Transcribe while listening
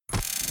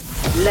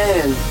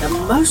Learn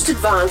the most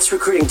advanced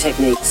recruiting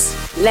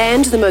techniques.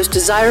 Land the most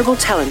desirable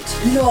talent.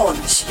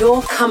 Launch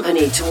your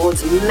company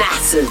towards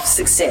massive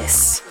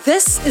success.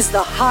 This is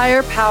the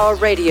Hire Power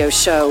Radio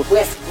Show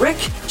with Rick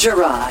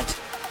Girard.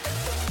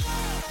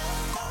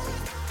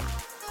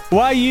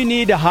 Why you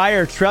need to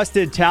hire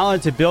trusted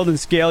talent to build and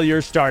scale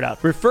your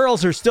startup.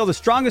 Referrals are still the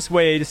strongest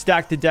way to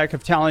stack the deck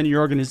of talent in your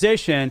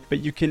organization, but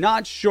you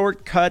cannot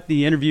shortcut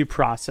the interview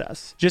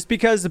process. Just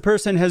because the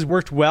person has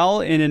worked well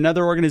in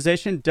another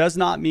organization does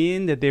not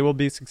mean that they will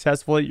be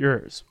successful at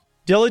yours.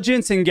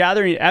 Diligence in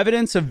gathering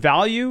evidence of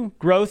value,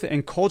 growth,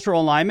 and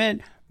cultural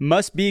alignment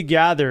must be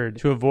gathered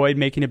to avoid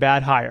making a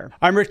bad hire.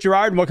 I'm Rick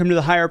Girard, and welcome to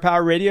the Hire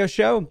Power Radio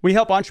Show. We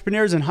help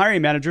entrepreneurs and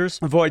hiring managers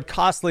avoid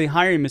costly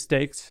hiring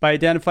mistakes by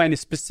identifying a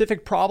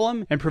specific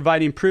problem and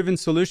providing proven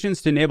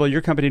solutions to enable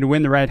your company to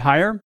win the right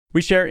hire.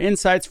 We share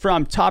insights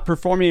from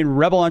top-performing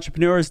rebel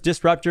entrepreneurs,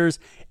 disruptors,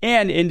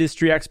 and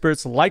industry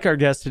experts like our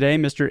guest today,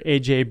 Mr.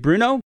 AJ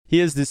Bruno. He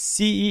is the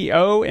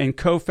CEO and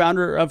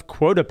co-founder of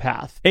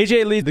QuotaPath.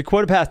 AJ leads the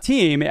QuotaPath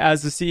team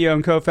as the CEO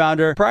and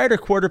co-founder. Prior to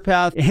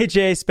QuotaPath,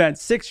 AJ spent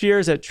 6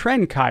 years at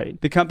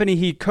Trendkite, the company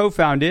he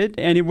co-founded,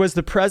 and he was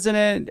the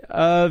president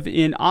of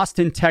in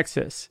Austin,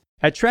 Texas.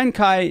 At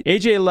Trendkite,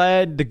 AJ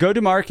led the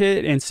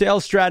go-to-market and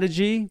sales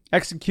strategy,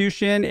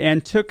 execution,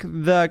 and took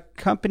the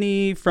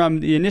company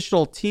from the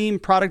initial team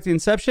product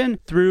inception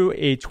through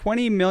a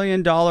 $20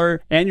 million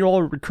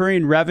annual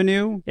recurring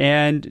revenue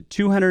and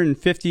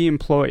 250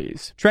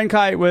 employees.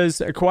 Trendkite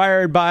was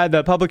acquired by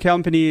the public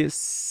company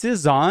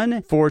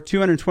Cizon for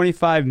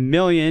 $225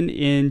 million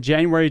in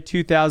January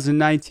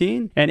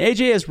 2019. And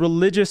AJ is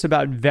religious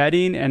about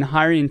vetting and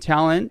hiring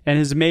talent and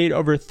has made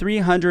over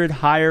 300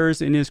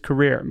 hires in his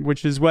career,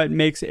 which is what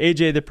makes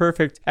AJ the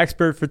perfect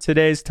expert for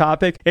today's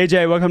topic.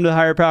 AJ, welcome to the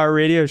Hire Power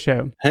Radio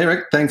Show. Hey,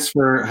 Rick. Thanks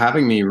for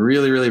having me.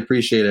 Really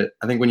appreciate it.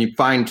 I think when you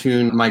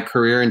fine-tune my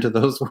career into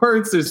those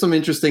words, there's some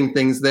interesting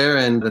things there.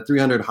 And the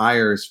 300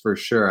 hires for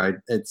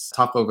sure. It's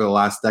tough over the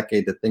last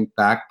decade to think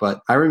back, but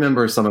I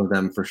remember some of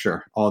them for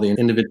sure. All the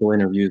individual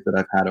interviews that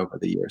I've had over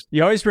the years.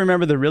 You always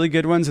remember the really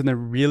good ones and the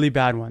really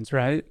bad ones,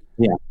 right?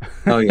 Yeah.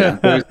 Oh, yeah.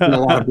 There's been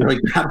a lot of really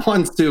bad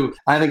ones too.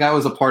 I think I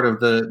was a part of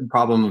the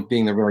problem of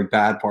being the really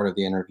bad part of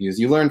the interviews.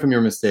 You learn from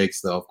your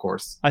mistakes, though, of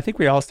course. I think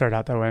we all start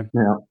out that way.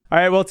 Yeah. All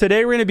right. Well,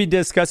 today we're going to be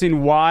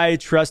discussing why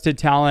trusted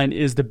talent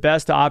is the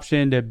best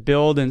option to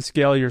build and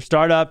scale your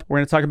startup. We're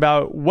going to talk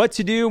about what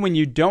to do when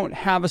you don't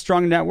have a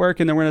strong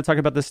network, and then we're going to talk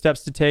about the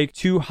steps to take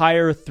to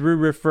hire through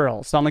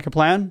referrals. Sound like a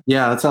plan?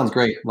 Yeah, that sounds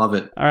great. Love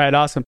it. All right.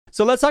 Awesome.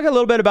 So let's talk a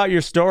little bit about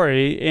your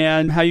story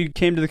and how you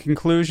came to the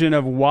conclusion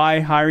of why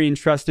hiring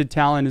trusted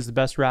talent is the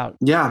best route.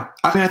 Yeah.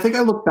 I mean, I think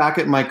I look back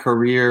at my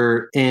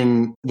career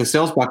in the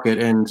sales bucket,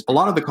 and a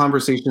lot of the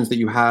conversations that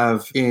you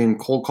have in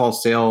cold call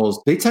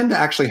sales, they tend to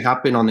actually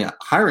happen on the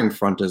hiring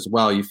front as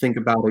well. You think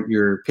about it,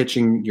 you're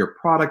pitching your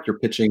product, you're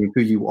pitching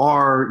who you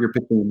are, you're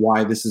pitching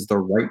why this is the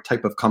right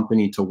type of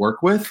company to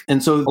work with.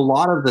 And so a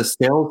lot of the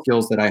sales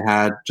skills that I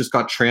had just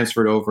got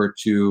transferred over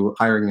to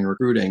hiring and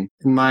recruiting.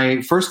 In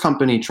my first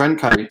company,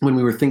 Trendkite, when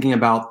we were thinking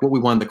about what we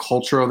wanted the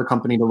culture of the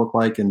company to look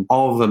like and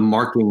all of the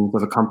markings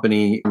of a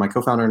company, my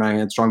co-founder and I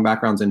had strong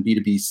backgrounds in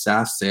B2B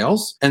SaaS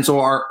sales. And so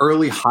our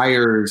early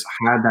hires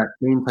had that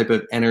same type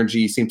of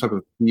energy, same type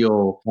of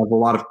feel of a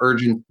lot of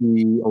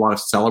urgency, a lot of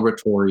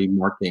celebratory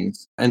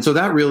markings. And so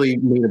that really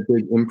made a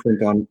big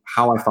imprint on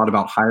how I thought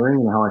about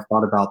hiring and how I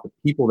thought about the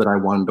people that I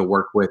wanted to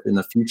work with in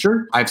the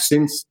future. I've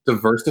since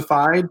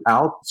diversified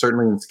out,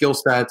 certainly in skill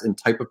sets and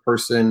type of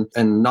person.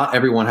 And not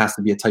everyone has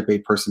to be a type A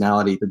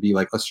personality to be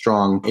like a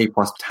strong A+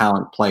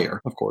 talent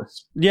player, of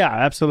course. Yeah,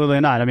 absolutely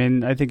not. I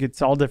mean, I think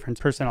it's all different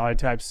personality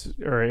types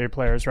or A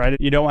players, right?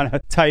 You don't want a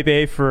type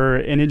A for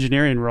an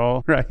engineering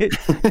role, right?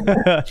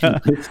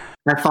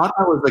 I thought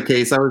that was the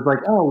case. I was like,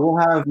 oh, we'll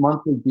have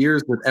monthly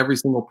beers with every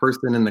single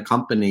person in the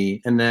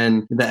company. And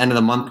then the end of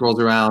the month rolls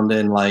around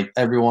and like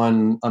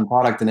everyone on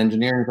product and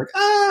engineering is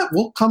like,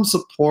 we'll come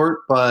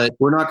support, but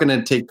we're not going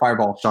to take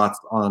fireball shots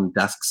on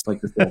desks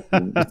like this.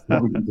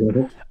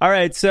 All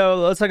right. So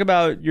let's talk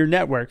about your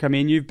network. I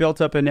mean, you've built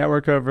up a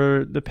network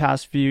over the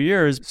past few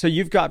years. So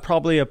you've got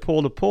probably a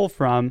pool to pull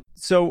from.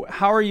 So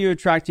how are you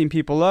attracting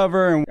people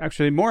over? And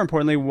actually, more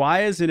importantly,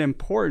 why is it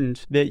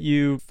important that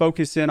you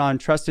focus in on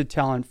trusted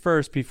talent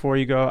first before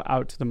you go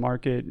out to the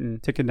market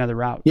and take another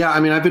route? Yeah, I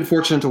mean, I've been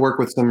fortunate to work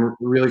with some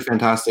really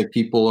fantastic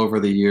people over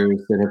the years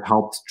that have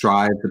helped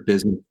drive the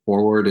business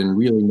forward in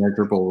really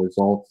measurable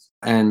results.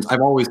 And I've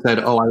always said,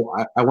 I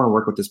want to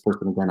work with this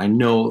person again. I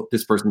know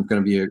this person's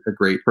going to be a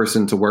great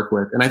person to work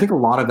with. And I think a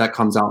lot of that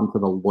comes out into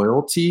the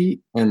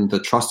loyalty and the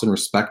trust and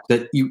respect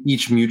that you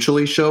each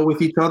mutually show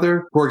with each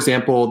other. For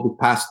example, the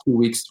past 2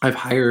 weeks, I've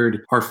hired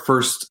our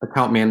first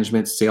account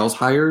management sales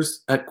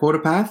hires at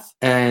QuotaPath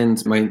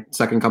and my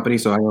second company.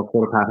 So I know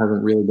QuotaPath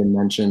hasn't really been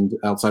mentioned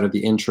outside of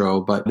the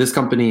intro, but this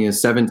company is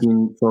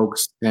 17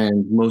 folks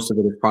and most of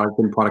it is product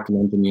and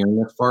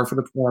engineering thus far for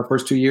the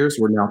first 2 years.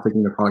 We're now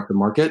taking the product to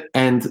market.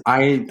 And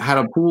I had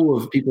a pool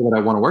of people that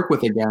I want to work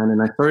with again,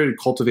 and I started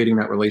cultivating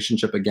that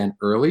relationship again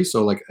early.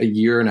 So like a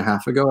year and a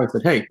half ago, I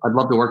said, hey, I'd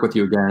love to work with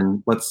you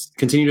again. Let's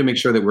continue to make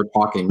sure that we're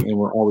talking, and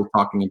we're always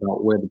talking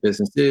about where the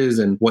business is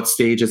and what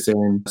stage it's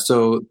in.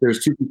 So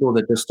there's two people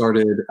that just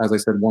started, as I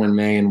said, one in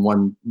May and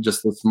one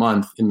just this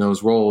month in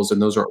those roles. And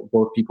those are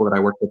both people that I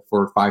worked with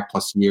for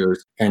 5+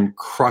 years and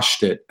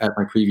crushed it at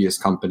my previous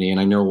company. And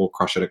I know we'll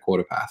crush it at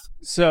QuotaPath.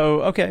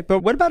 So, okay. But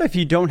what about if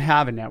you don't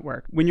have a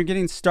network? When you're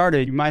getting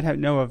started, you might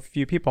know a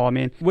few people. I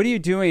mean, what are you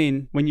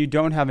doing when you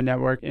don't have a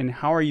network, and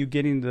how are you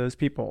getting to those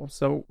people?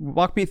 So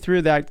walk me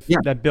through that,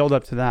 that build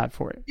up to that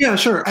for you. Yeah,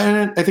 sure.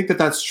 And I think that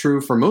that's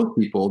true for most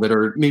people that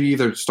are maybe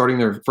either starting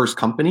their first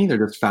company,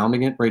 they're just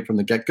founding it right from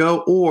the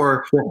get-go,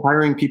 or they're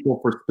hiring people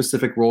for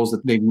specific roles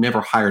that they've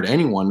never hired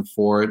anyone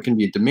for. It can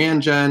be a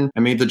demand gen.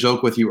 I made the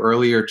joke with you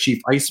earlier, chief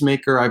ice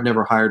maker. I've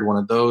never hired one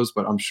of those,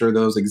 but I'm sure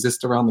those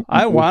exist around the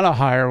country. I want to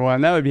hire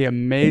one. That would be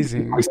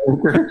amazing. I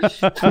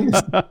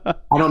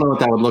don't know what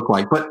that would look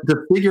like, but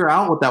to figure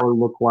out what that would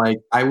look like,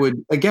 I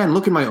would, again,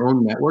 look in my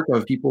own network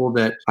of people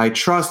that I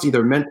trust,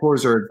 either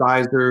mentors or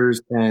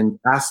advisors, and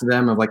ask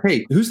them of like,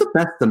 hey, who's the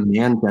best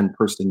demand gen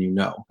person you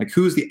know? Like,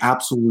 who's the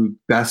absolute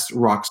best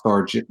rock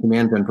star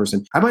demand gen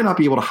person? I might not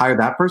be able to hire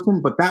that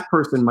person, but that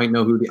person might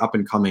know who the up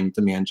and coming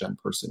demand gen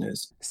person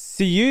is.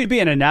 See, you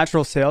being a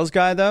natural sales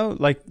guy though,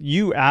 like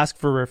you ask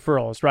for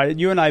referrals, right?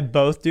 You and I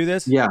both do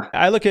this. Yeah.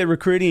 I look at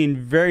recruiting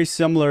very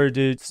similar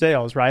to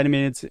sales, right? I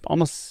mean, it's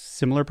almost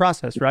similar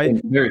process, right?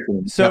 Very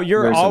similar. So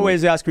you're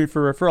always asking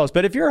for referrals.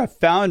 But if you're a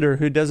founder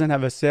who doesn't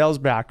have a sales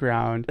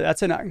background,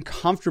 that's an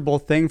uncomfortable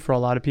thing for a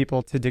lot of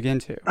people to dig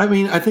into. I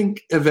mean, I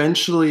think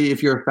eventually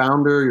if you're a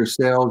founder, you're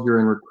sales, you're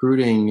in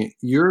recruiting,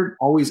 you're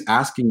always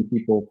asking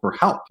people for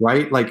help,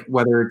 right? Like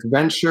whether it's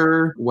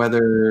venture,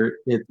 whether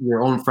it's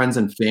your own friends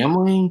and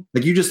family,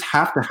 like you just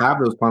have to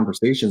have those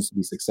conversations to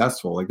be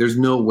successful. Like there's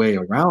no way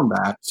around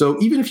that. So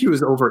even if you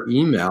was over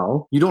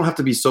email, you don't have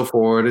to be so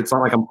forward. It's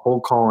not like I'm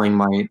cold calling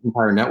my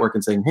entire network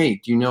and saying, hey,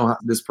 do you know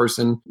this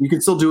person? You can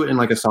still do it in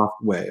like a soft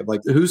way of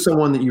like, who's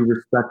someone that you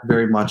respect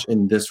very much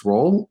in this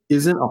role?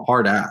 Isn't a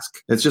hard ask.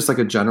 It's just like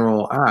a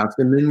general ask.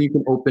 And then you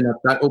can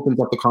that opens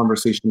up the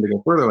conversation to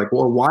go further. Like,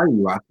 well, why are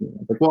you asking?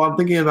 Like, well, I'm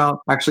thinking about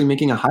actually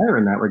making a hire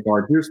in that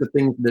regard. Here's the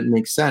things that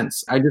make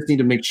sense. I just need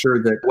to make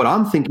sure that what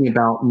I'm thinking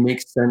about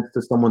makes sense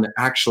to someone that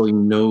actually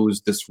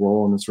knows this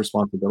role and this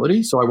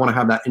responsibility. So I want to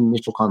have that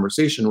initial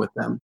conversation with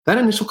them. That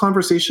initial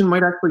conversation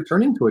might actually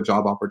turn into a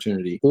job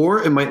opportunity,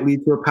 or it might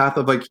lead to a path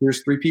of like,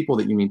 here's 3 people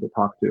that you need to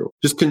talk to.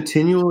 Just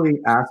continually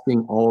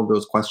asking all of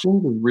those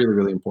questions is really,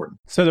 really important.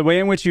 So the way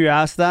in which you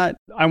ask that,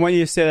 I want you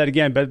to say that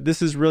again, but this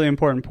is a really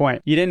important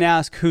point. You didn't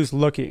ask who's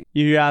looking.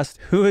 You asked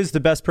who is the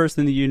best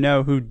person that you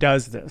know who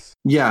does this.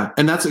 Yeah.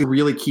 And that's a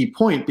really key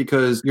point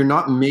because you're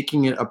not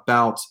making it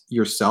about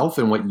yourself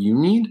and what you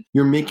need.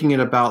 You're making it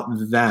about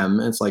them.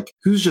 And it's like,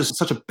 who's just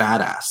such a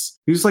badass?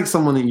 Who's like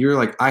someone that you're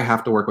like, I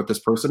have to work with this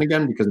person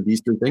again because of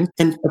these 3 things.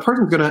 And a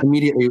person's going to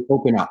immediately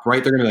open up,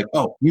 right? They're going to be like,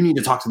 oh, you need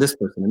to talk to this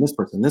person and this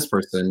person, and this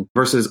person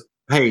versus,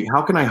 hey,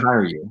 how can I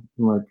hire you?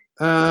 I'm like,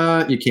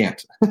 you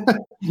can't.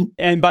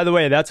 And by the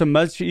way, that's a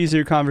much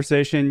easier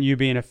conversation, you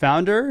being a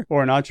founder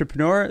or an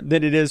entrepreneur,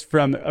 than it is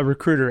from a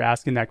recruiter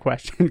asking that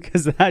question,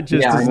 because that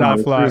just does not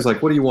fly. It's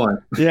like, what do you want?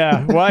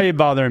 Yeah, why are you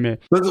bothering me?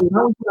 But that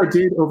was what I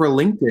did over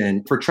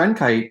LinkedIn. For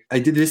TrendKite, I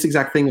did this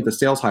exact thing with the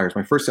sales hires,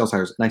 my first sales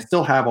hires, and I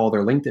still have all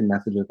their LinkedIn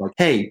messages like,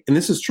 hey, and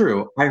this is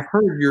true, I've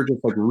heard you're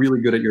just like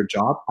really good at your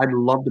job. I'd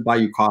love to buy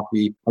you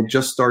coffee. I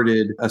just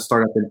started a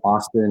startup in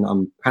Austin.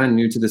 I'm kind of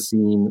new to the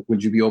scene.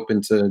 Would you be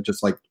open to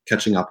just like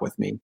catching up with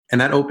me? And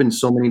that opened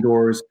so many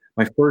doors.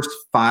 My first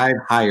 5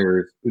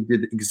 hires, we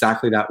did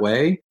exactly that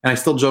way. And I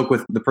still joke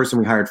with the person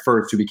we hired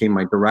first, who became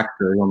my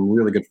director, who I'm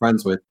really good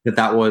friends with,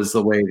 that was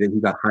the way that he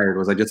got hired,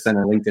 was I just sent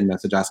a LinkedIn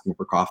message asking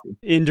for coffee.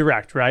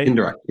 Indirect, right?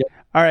 Indirect, yeah.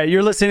 All right,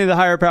 you're listening to the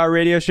Higher Power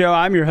Radio Show.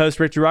 I'm your host,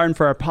 Rick Girard. And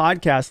for our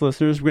podcast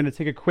listeners, we're going to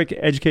take a quick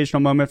educational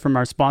moment from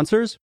our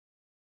sponsors.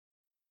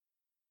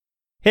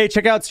 Hey,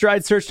 check out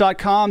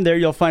stridesearch.com. There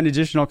you'll find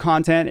additional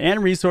content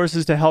and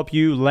resources to help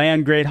you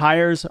land great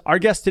hires. Our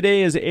guest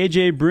today is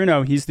AJ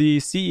Bruno. He's the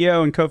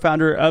CEO and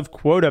co-founder of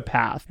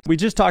QuotaPath. We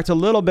just talked a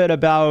little bit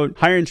about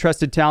hiring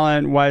trusted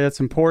talent, why that's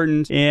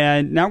important,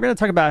 and now we're going to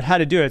talk about how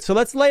to do it. So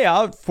let's lay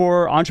out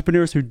for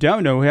entrepreneurs who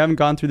don't know, who haven't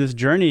gone through this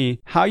journey,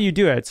 how you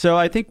do it. So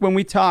I think when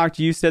we talked,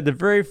 you said the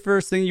very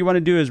first thing you want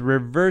to do is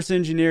reverse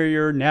engineer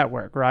your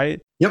network, right?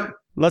 Yep.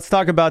 Let's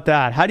talk about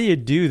that. How do you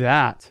do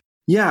that?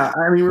 Yeah,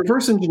 I mean,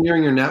 reverse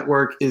engineering your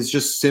network is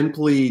just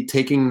simply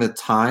taking the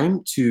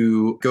time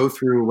to go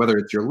through whether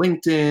it's your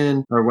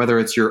LinkedIn or whether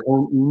it's your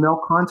own email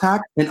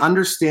contact and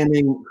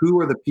understanding who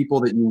are the people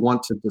that you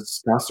want to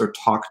discuss or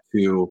talk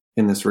to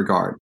in this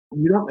regard.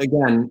 You don't,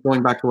 again,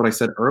 going back to what I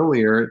said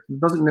earlier, it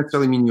doesn't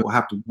necessarily mean you'll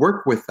have to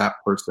work with that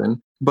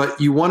person, but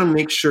you want to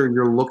make sure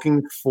you're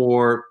looking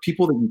for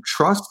people that you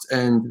trust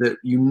and that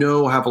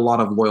have a lot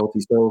of loyalty.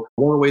 So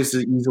one of the ways to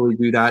easily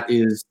do that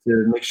is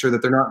to make sure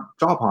that they're not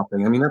job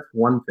hopping. I mean, that's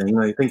one thing.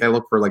 I think I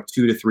look for like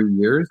 2 to 3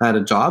 years at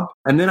a job.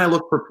 And then I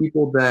look for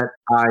people that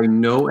I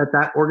know at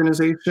that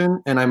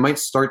organization, and I might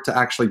start to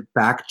actually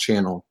back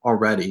channel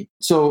already.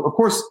 So of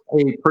course,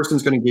 a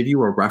person's going to give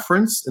you a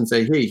reference and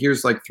say, hey,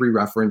 here's like 3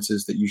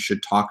 references that you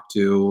should talk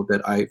to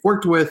that I've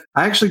worked with.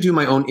 I actually do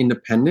my own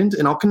independent,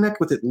 and I'll connect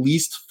with at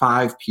least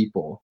 5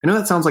 people. I know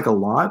that sounds like a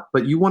lot,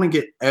 but you want to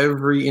get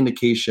every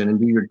indication and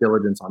do your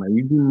diligence on it.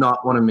 You do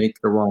not want to make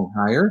the wrong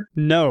hire.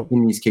 No.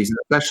 In these cases,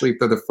 especially if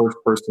they're the first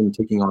person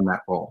taking on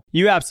that role.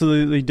 You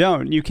absolutely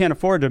don't. You can't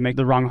afford to make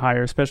the wrong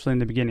hire, especially in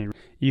the beginning.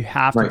 You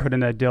have to put in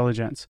that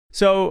diligence.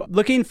 So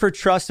looking for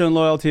trust and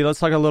loyalty, let's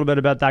talk a little bit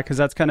about that, because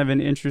that's kind of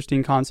an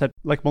interesting concept.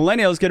 Like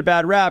millennials get a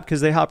bad rap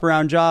because they hop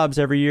around jobs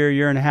every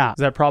year and a half.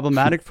 Is that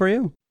problematic for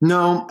you?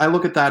 No, I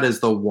look at that as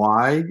the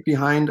why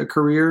behind a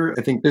career.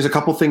 I think there's a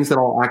couple things that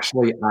I'll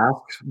actually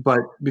ask, but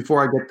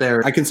before I get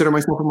there, I consider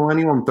myself a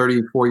millennial. I'm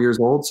 34 years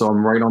old, so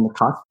I'm right on the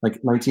cusp. Like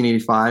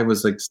 1985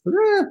 was like,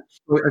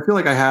 I feel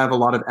like I have a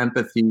lot of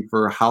empathy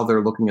for how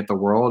they're looking at the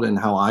world and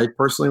how I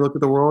personally look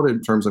at the world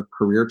in terms of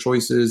career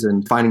choices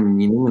and finding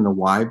meaning in the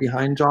why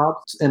behind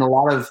jobs. And a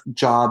lot of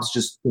jobs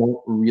just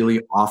don't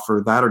really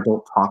offer that or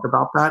don't talk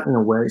about that in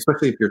a way,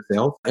 especially if you're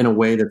sales, in a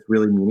way that's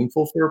really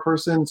meaningful for a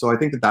person. So I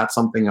think that that's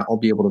something I'll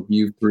be able to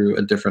view through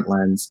a different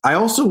lens. I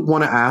also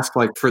want to ask,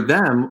 like, for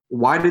them,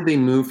 why did they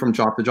move from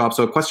job to job?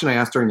 So a question I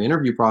asked during the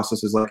interview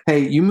process is like, hey,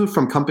 you moved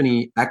from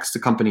company X to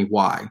company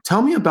Y.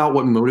 Tell me about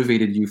what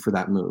motivated you for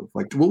that move.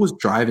 Like, what was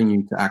driving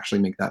you to actually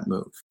make that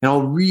move? And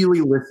I'll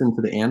really listen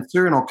to the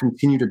answer, and I'll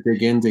continue to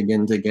dig in,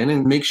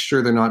 and make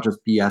sure they're not just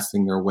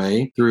BSing their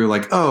way through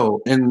like,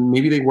 oh, and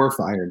maybe they were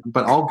fired.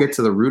 But I'll get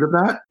to the root of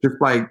that just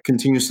by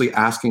continuously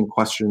asking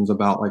questions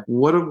about like,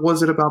 what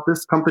was it about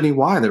this company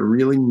Y that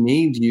really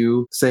made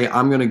you say,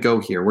 I'm going to go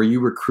here? Were you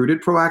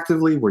recruited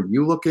proactively? Were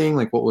you looking?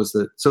 Like, what was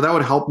it? So that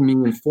would help me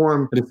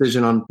inform a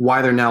decision on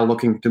why they're now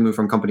looking to move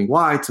from company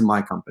Y to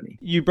my company.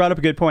 You brought up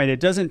a good point. It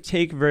doesn't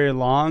take very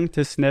long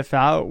to sniff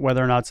out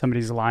whether or not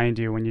somebody's lying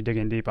to you when you dig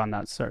in deep on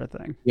that sort of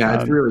thing. Yeah,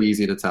 it's really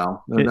easy to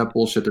tell. That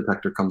bullshit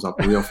detector comes up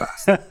real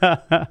fast.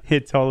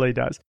 It totally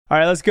does. All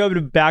right, let's go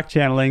to back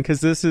channeling,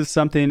 because this is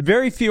something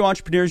very few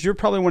entrepreneurs, you're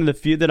probably one of the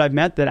few that I've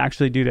met that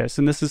actually do this.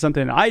 And this is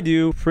something I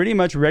do pretty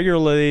much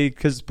regularly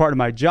because it's part of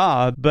my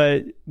job.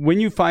 But when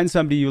you find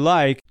somebody you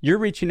like, you're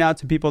reaching out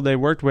to people they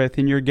worked with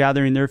and you're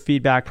gathering their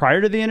feedback prior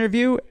to the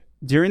interview,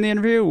 during the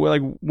interview.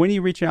 Like, when are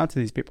you reaching out to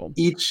these people?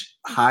 Each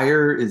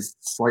hire is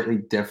slightly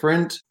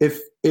different.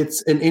 If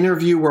it's an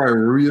interview where I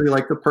really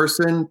like the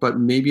person, but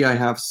maybe I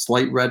have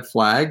slight red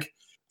flag,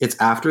 it's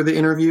after the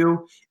interview.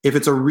 If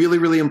it's a really,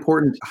 really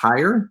important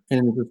hire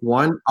and it's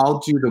one, I'll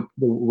do the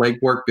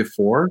legwork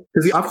before,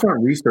 because the upfront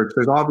research,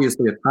 there's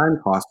obviously a time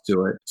cost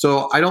to it.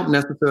 So I don't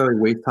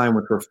necessarily waste time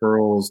with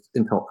referrals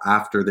until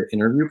after the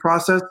interview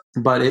process,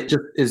 but it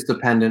just is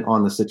dependent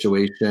on the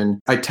situation.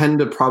 I tend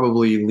to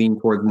probably lean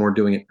towards more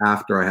doing it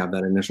after I have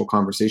that initial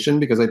conversation,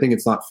 because I think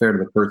it's not fair to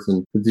the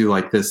person to do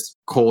like this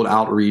cold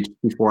outreach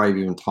before I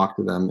even talk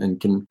to them and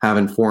can have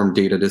informed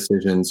data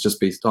decisions just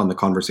based on the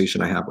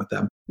conversation I have with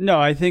them. No,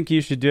 I think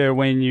you should do it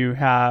when you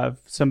have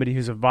somebody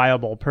who's a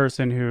viable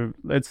person who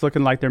it's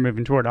looking like they're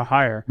moving toward a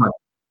hire. Right.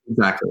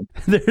 Exactly.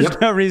 There's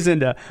no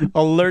reason to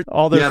alert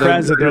all their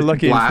friends that they're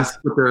looking.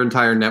 Put their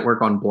entire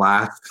network on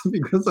blast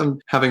because I'm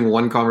having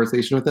one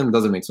conversation with them. It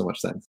doesn't make so much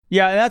sense.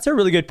 Yeah, that's a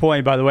really good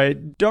point, by the way.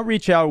 Don't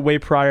reach out way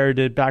prior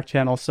to back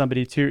channel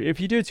somebody too. If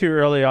you do too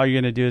early, all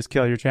you're going to do is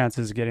kill your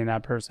chances of getting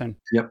that person.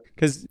 Yep.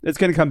 Because it's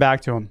going to come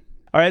back to them.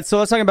 All right, so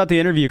let's talk about the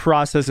interview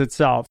process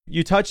itself.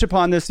 You touched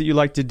upon this, that you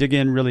like to dig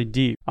in really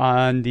deep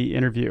on the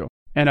interview.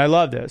 And I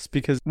love this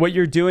because what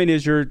you're doing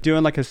is you're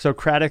doing like a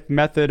Socratic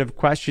method of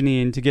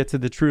questioning to get to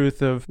the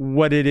truth of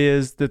what it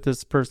is that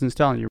this person's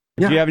telling you.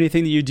 Yeah. Do you have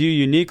anything that you do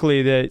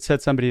uniquely that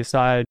sets somebody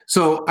aside?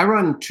 So I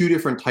run 2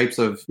 different types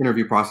of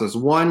interview process.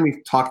 One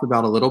we've talked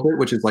about a little bit,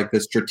 which is like the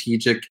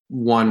strategic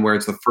one where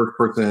it's the first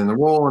person in the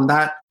role. And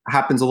that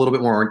happens a little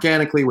bit more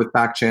organically with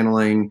back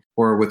channeling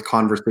or with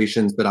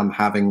conversations that I'm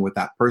having with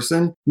that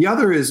person. The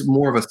other is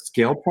more of a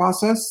scale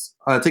process.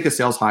 Take a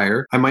sales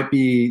hire. I might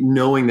be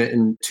knowing that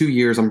in 2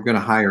 years, I'm going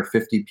to hire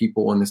 50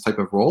 people in this type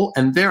of role.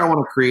 And there I want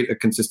to create a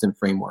consistent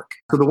framework.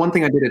 So the one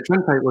thing I did at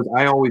Trendkite was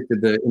I always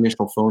did the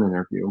initial phone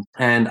interview.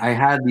 And I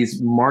had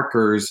these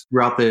markers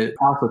throughout the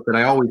process that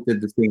I always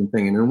did the same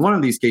thing. And in one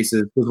of these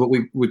cases was what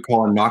we would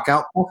call a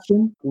knockout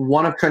question.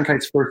 One of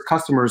Trendkite's first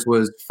customers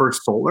was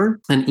First Solar,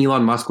 and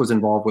Elon Musk was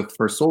involved with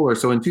First Solar.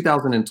 So in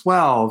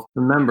 2012,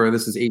 remember, remember,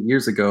 this is 8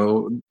 years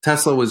ago,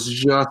 Tesla was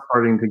just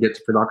starting to get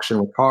to production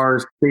with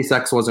cars.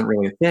 SpaceX wasn't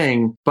really a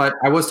thing, but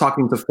I was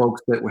talking to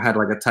folks that had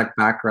like a tech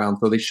background,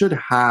 so they should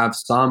have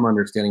some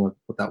understanding of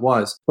what that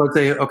was. So I'd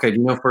say, okay, do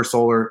you know First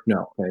Solar?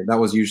 No. Okay, that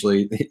was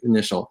usually the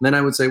initial. And then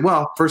I would say,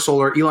 well, First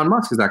Solar, Elon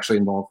Musk is actually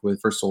involved with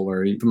First Solar.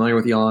 Are you familiar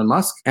with Elon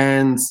Musk?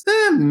 And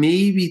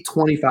maybe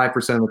 25%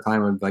 of the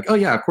time I'd be like, oh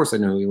yeah, of course I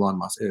know who Elon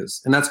Musk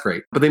is. And that's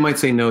great. But they might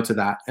say no to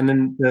that. And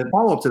then the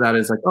follow-up to that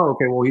is like, oh,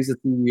 okay, well, he's the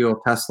CEO of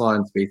Tesla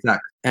and SpaceX.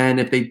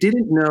 And if they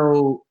didn't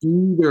know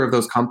either of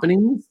those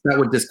companies, that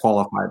would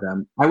disqualify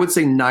them. I would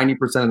say 90%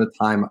 of the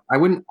time, I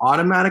wouldn't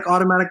automatic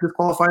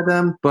disqualify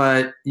them,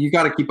 but you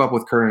got to keep up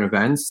with current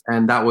events.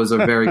 And that was a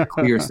very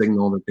clear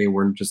signal that they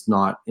were just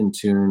not in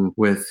tune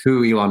with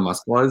who Elon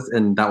Musk was.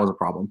 And that was a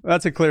problem.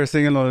 That's a clear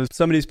signal.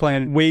 Somebody's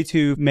playing way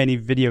too many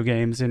video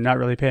games and not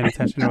really paying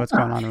attention to what's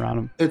going on around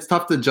them. It's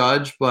tough to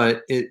judge,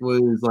 but it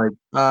was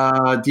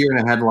like deer in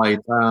a headlight.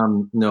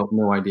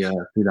 No idea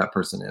who that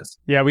person is.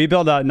 Yeah, we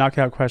build out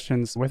knockout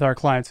questions with our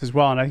clients as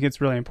well. And I think it's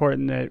really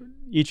important that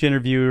each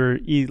interviewer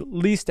at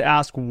least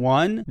ask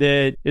one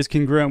that is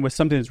congruent with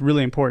something that's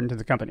really important to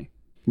the company.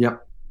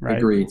 Yep. Right.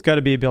 Agreed. It's got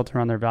to be built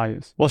around their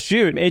values. Well,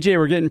 shoot, AJ,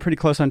 we're getting pretty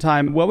close on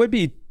time. What would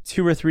be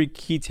 2 or 3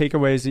 key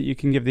takeaways that you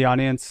can give the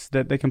audience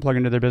that they can plug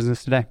into their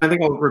business today? I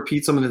think I'll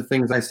repeat some of the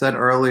things I said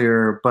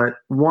earlier, but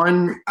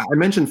one, I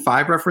mentioned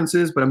 5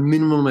 references, but a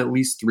minimum at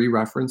least 3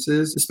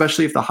 references,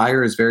 especially if the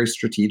hire is very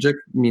strategic,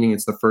 meaning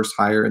it's the first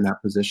hire in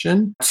that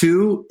position.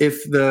 2,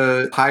 if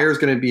the hire is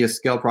going to be a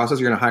scale process,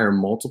 you're going to hire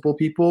multiple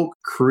people,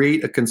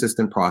 create a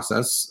consistent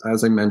process.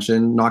 As I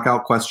mentioned,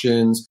 knockout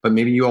questions, but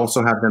maybe you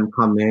also have them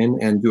come in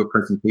and do a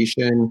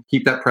presentation.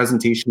 Keep that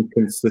presentation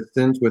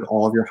consistent with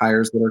all of your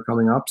hires that are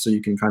coming up so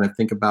you can kind of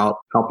think about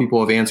how people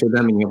have answered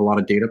them and you have a lot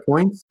of data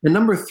points. And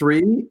number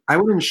 3, I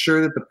would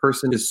ensure that the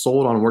person is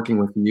sold on working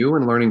with you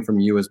and learning from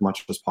you as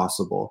much as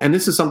possible. And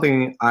this is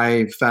something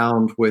I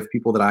found with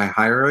people that I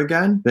hire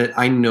again, that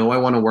I know I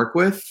want to work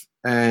with.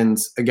 And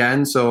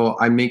again, so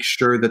I make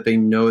sure that they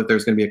know that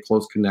there's going to be a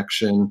close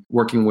connection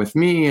working with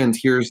me. And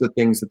here's the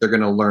things that they're going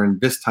to learn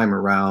this time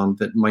around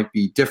that might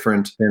be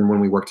different than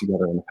when we worked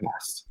together in the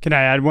past. Can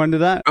I add one to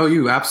that? Oh,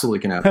 you absolutely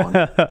can add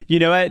one. You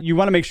know what? You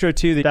want to make sure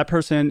too that that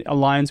person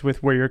aligns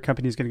with where your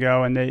company is going to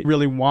go and they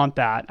really want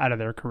that out of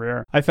their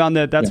career. I found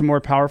that that's a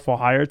more powerful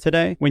hire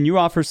today. When you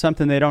offer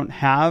something they don't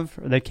have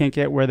or they can't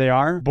get where they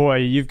are, boy,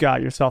 you've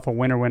got yourself a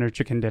winner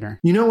chicken dinner.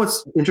 You know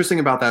what's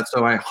interesting about that?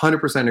 So I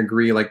 100%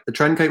 agree. Like the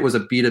TrendKite was a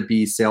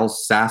B2B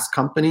sales SaaS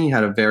company,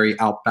 had a very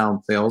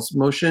outbound sales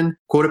motion.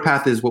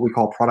 QuotaPath is what we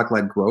call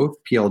product-led growth,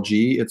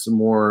 PLG. It's a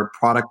more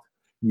product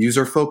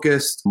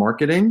user-focused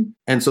marketing.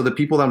 And so the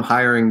people that I'm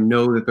hiring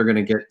know that they're going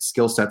to get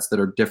skill sets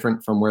that are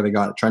different from where they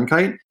got at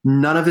TrendKite.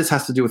 None of this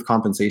has to do with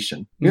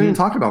compensation. We haven't even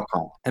talked about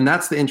comp. And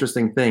that's the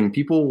interesting thing.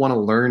 People want to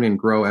learn and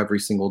grow every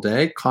single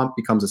day. Comp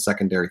becomes a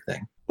secondary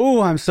thing.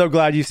 Oh, I'm so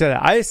glad you said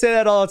that. I say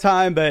that all the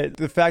time, but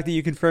the fact that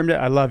you confirmed it,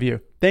 I love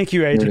you. Thank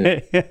you,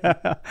 AJ.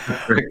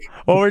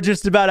 Well, we're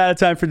just about out of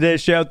time for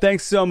today's show.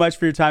 Thanks so much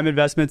for your time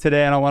investment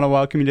today, and I want to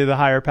welcome you to the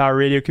Higher Power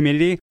Radio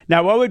community.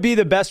 Now, what would be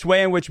the best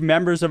way in which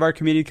members of our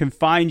community can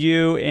find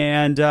you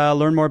and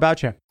learn more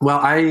about you? Well,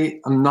 I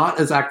am not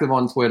as active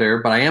on Twitter,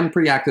 but I am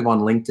pretty active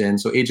on LinkedIn.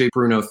 So AJ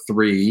Bruno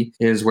 3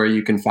 is where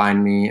you can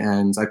find me,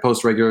 and I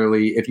post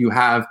regularly. If you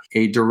have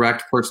a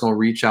direct personal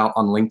reach out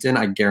on LinkedIn,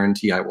 I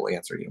guarantee I will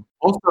answer you.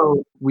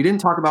 Also, we didn't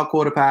talk about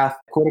QuotaPath.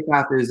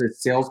 QuotaPath is a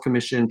sales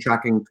commission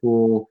tracking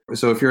tool.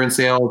 So if you're in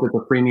sales, it's a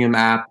premium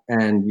app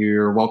and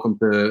you're welcome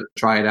to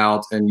try it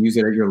out and use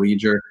it at your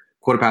leisure.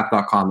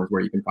 QuotaPath.com is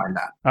where you can find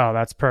that. Oh,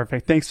 that's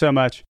perfect. Thanks so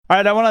much. All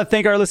right, I want to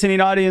thank our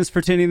listening audience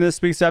for tuning in to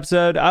this week's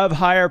episode of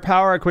Higher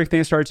Power. A quick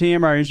thanks to our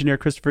team, our engineer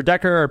Christopher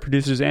Decker, our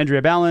producers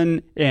Andrea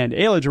Ballin and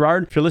Ayla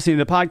Gerard. If you're listening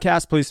to the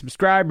podcast, please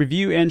subscribe,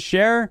 review, and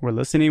share. We're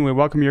listening. We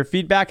welcome your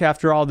feedback.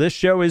 After all, this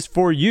show is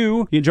for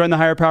you. You can join the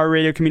Higher Power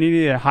Radio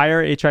community at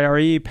Higher,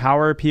 H-I-R-E,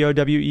 Power,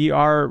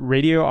 P-O-W-E-R,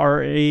 Radio,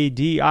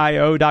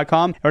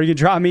 R-A-D-I-O.com. Or you can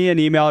drop me an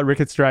email at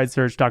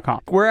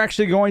rick@stridesearch.com. We're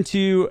actually going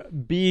to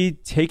be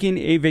taking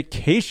a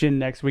vacation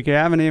next week. I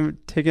haven't even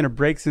taken a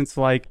break since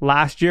like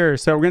last year,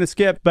 so we're going to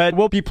skip, but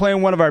we'll be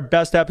playing one of our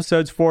best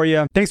episodes for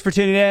you. Thanks for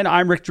tuning in.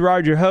 I'm Rick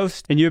Gerard, your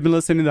host, and you've been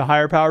listening to the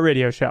Higher Power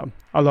Radio Show.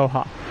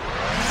 Aloha.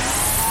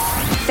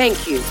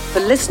 Thank you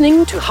for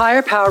listening to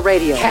Higher Power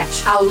Radio.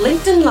 Catch our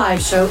LinkedIn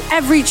Live show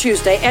every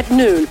Tuesday at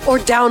noon or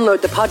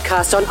download the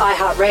podcast on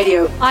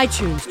iHeartRadio,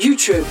 iTunes,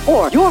 YouTube,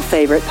 or your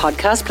favorite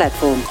podcast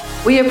platform.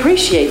 We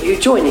appreciate you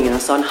joining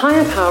us on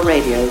Higher Power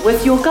Radio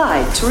with your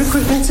guide to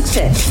recruitment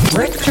success,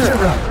 Rick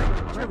Gerard.